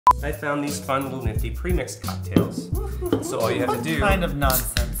I found these fun little nifty pre-mixed cocktails. So all you have to do kind of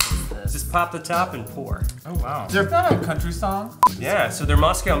nonsense is this? Just pop the top and pour. Oh wow. Is there not a country song? Yeah, so they're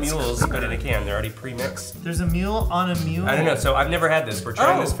Moscow Mules, but in a can. They're already pre-mixed. There's a mule on a mule. I don't know, so I've never had this. We're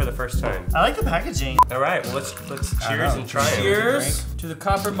trying this for the first time. I like the packaging. All right, well let's cheers and try it. Cheers to the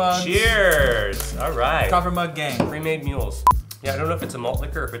copper mugs. Cheers! All right. Copper mug gang. Pre-made mules. Yeah, I don't know if it's a malt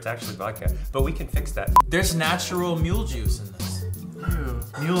liquor or if it's actually vodka, but we can fix that. There's natural mule juice in this. Ew.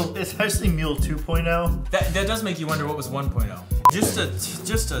 Mule, especially Mule 2.0. That does make you wonder what was 1.0. Just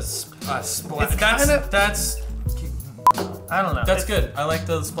a splash. That's I don't know. That's good. I like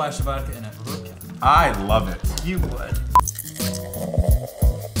the splash of vodka in it. I love it. You would.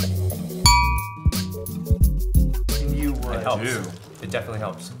 You would. It helps. It definitely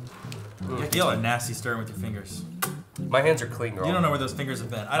helps. You feel a nasty stirring with your fingers. My hands are clean, girl. You don't know where those fingers have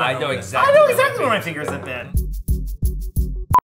been. I know exactly. I know exactly where my fingers have been.